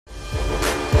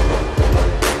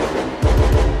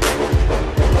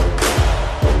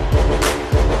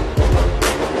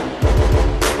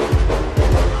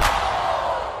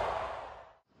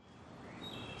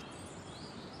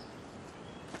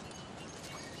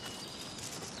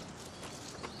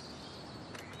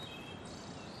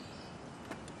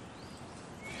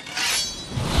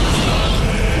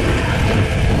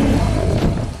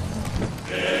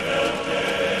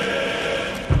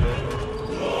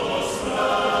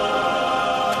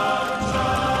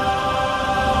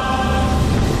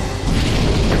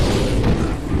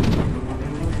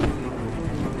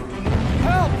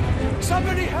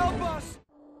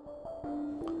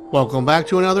Welcome back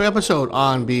to another episode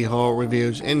on Behold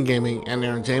Reviews in Gaming and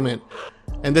Entertainment.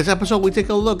 In this episode, we take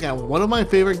a look at one of my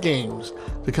favorite games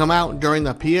to come out during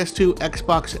the PS2,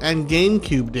 Xbox, and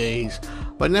GameCube days,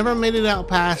 but never made it out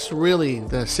past really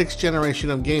the 6th generation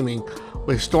of gaming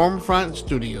with Stormfront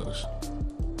Studios.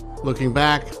 Looking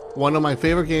back, one of my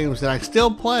favorite games that I still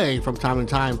play from time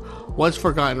to time was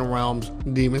Forgotten Realms'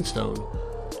 Demon Stone.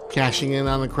 Cashing in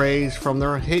on the craze from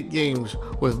their hit games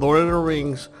with Lord of the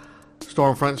Rings,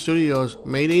 Stormfront Studios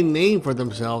made a name for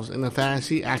themselves in the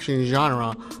fantasy action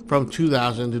genre from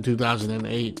 2000 to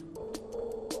 2008.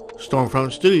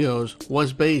 Stormfront Studios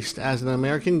was based as an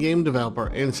American game developer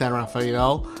in San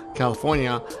Rafael,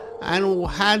 California, and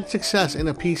had success in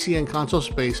the PC and console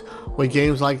space with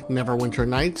games like Neverwinter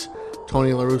Nights,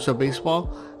 Tony La Russa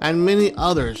Baseball, and many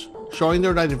others. Showing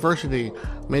their diversity,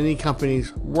 many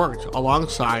companies worked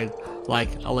alongside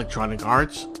like Electronic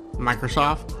Arts,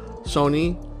 Microsoft,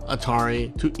 Sony,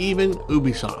 Atari, to even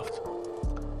Ubisoft.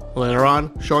 Later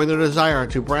on, showing their desire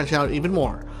to branch out even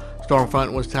more,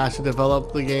 Stormfront was tasked to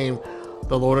develop the game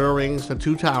The Lord of the Rings: The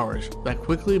Two Towers that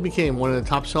quickly became one of the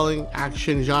top-selling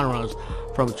action genres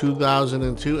from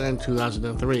 2002 and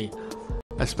 2003,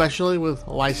 especially with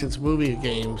licensed movie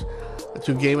games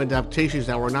to game adaptations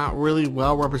that were not really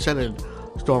well represented.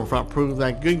 Stormfront proved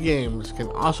that good games can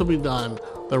also be done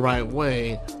the right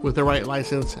way with the right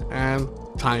license and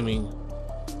timing.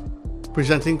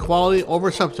 Presenting quality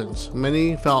over substance,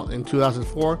 many felt in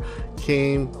 2004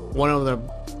 came one of the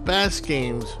best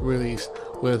games released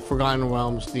with Forgotten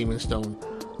Realms' Demon Stone,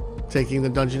 taking the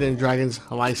Dungeons & Dragons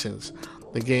license.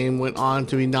 The game went on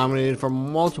to be nominated for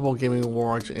multiple gaming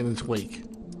awards in its wake.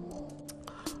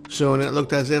 Soon it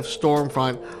looked as if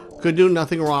Stormfront could do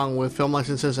nothing wrong with film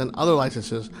licenses and other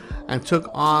licenses, and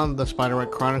took on the Spiderwick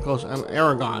Chronicles and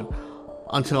Aragon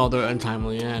until their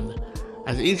untimely end.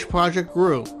 As each project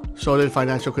grew, so did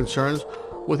financial concerns,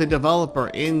 with a developer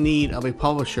in need of a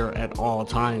publisher at all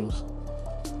times.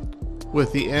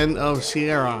 With the end of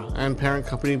Sierra and parent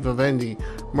company Vivendi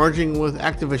merging with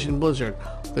Activision Blizzard,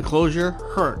 the closure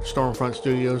hurt Stormfront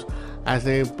Studios as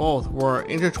they both were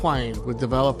intertwined with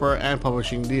developer and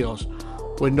publishing deals.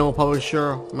 With no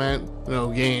publisher meant no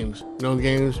games. No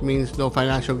games means no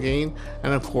financial gain,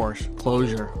 and of course,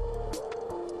 closure.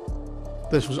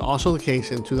 This was also the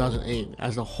case in 2008,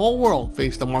 as the whole world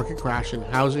faced a market crash in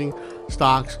housing,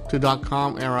 stocks, to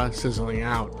 .com era sizzling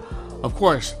out. Of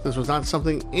course, this was not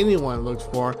something anyone looked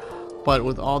for, but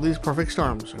with all these perfect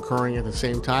storms occurring at the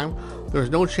same time, there was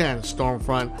no chance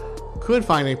Stormfront could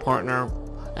find a partner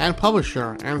and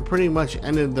publisher, and pretty much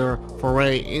ended their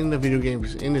foray in the video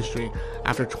games industry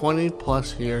after 20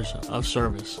 plus years of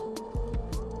service.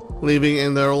 Leaving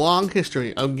in their long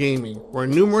history of gaming were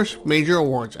numerous major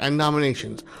awards and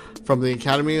nominations from the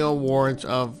Academy Awards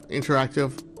of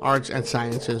Interactive Arts and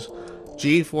Sciences,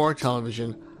 G4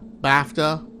 Television,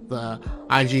 BAFTA, the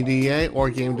IGDA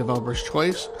or Game Developers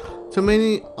Choice, to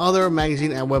many other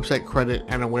magazine and website credit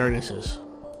and awarenesses.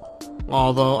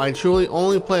 Although I truly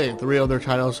only played 3 of their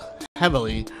titles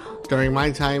heavily during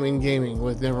my time in gaming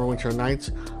with Neverwinter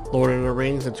Nights, Lord of the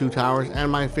Rings: The Two Towers,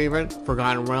 and my favorite,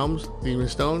 Forgotten Realms: Demon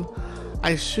Stone,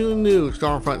 I soon knew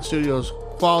Stormfront Studios'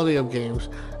 quality of games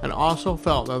and also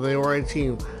felt that they were a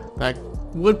team that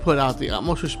would put out the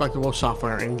utmost respectable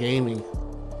software in gaming.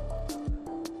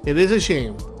 It is a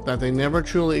shame that they never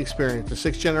truly experienced the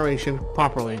 6th generation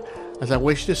properly, as I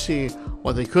wish to see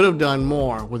what they could have done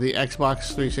more with the Xbox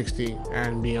 360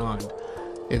 and beyond.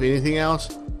 If anything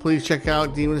else, please check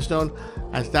out Demon Stone,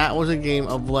 as that was a game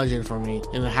of legend for me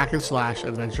in a hack and slash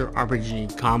adventure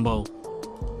RPG combo.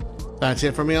 That's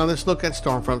it for me on this look at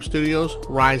Stormfront Studios'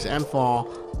 rise and fall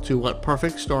to what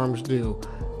perfect storms do.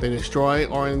 They destroy,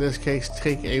 or in this case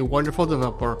take, a wonderful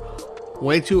developer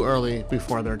way too early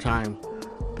before their time.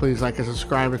 Please like and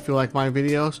subscribe if you like my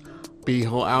videos. Be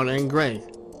whole out and great.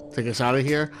 Take us out of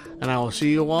here, and I will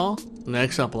see you all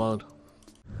next upload.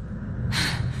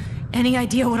 Any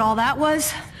idea what all that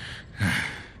was?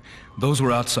 Those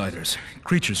were outsiders,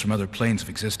 creatures from other planes of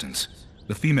existence.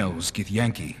 The female was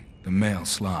Githyanki, the male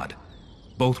Slod.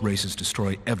 Both races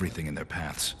destroy everything in their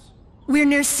paths. We're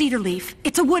near Cedarleaf.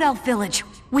 It's a wood elf village.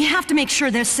 We have to make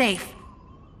sure they're safe.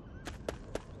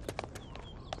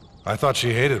 I thought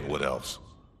she hated wood elves.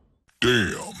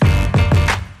 Damn.